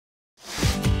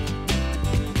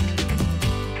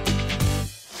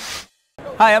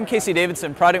Hi, I'm Casey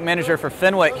Davidson, Product Manager for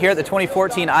Fenwick here at the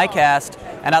 2014 ICast,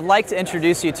 and I'd like to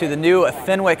introduce you to the new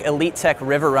Fenwick Elite Tech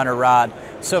River Runner rod.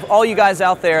 So if all you guys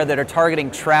out there that are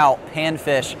targeting trout,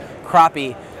 panfish,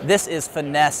 crappie, this is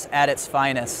finesse at its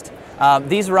finest.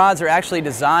 These rods are actually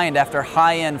designed after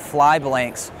high-end fly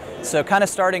blanks. So kind of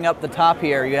starting up the top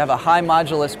here, you have a high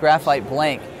modulus graphite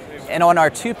blank. And on our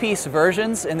two-piece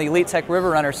versions in the Elite Tech River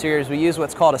Runner series, we use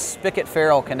what's called a spigot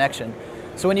ferrule connection.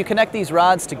 So when you connect these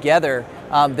rods together,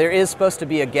 there is supposed to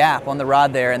be a gap on the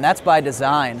rod there, and that's by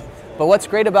design. But what's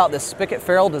great about this spigot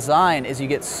ferrule design is you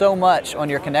get so much on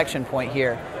your connection point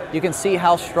here. You can see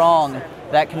how strong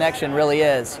that connection really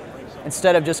is.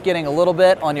 Instead of just getting a little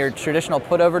bit on your traditional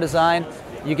put-over design,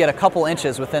 you get a couple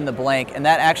inches within the blank, and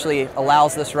that actually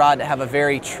allows this rod to have a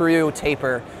very true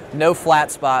taper, no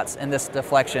flat spots in this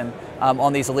deflection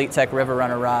on these Elite Tech River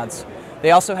Runner rods. They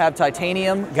also have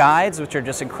titanium guides, which are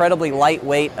just incredibly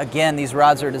lightweight. Again, these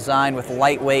rods are designed with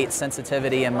lightweight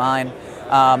sensitivity in mind,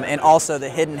 and also the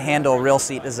hidden handle reel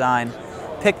seat design.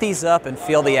 Pick these up and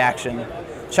feel the action.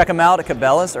 Check them out at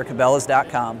Cabela's or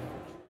Cabela's.com.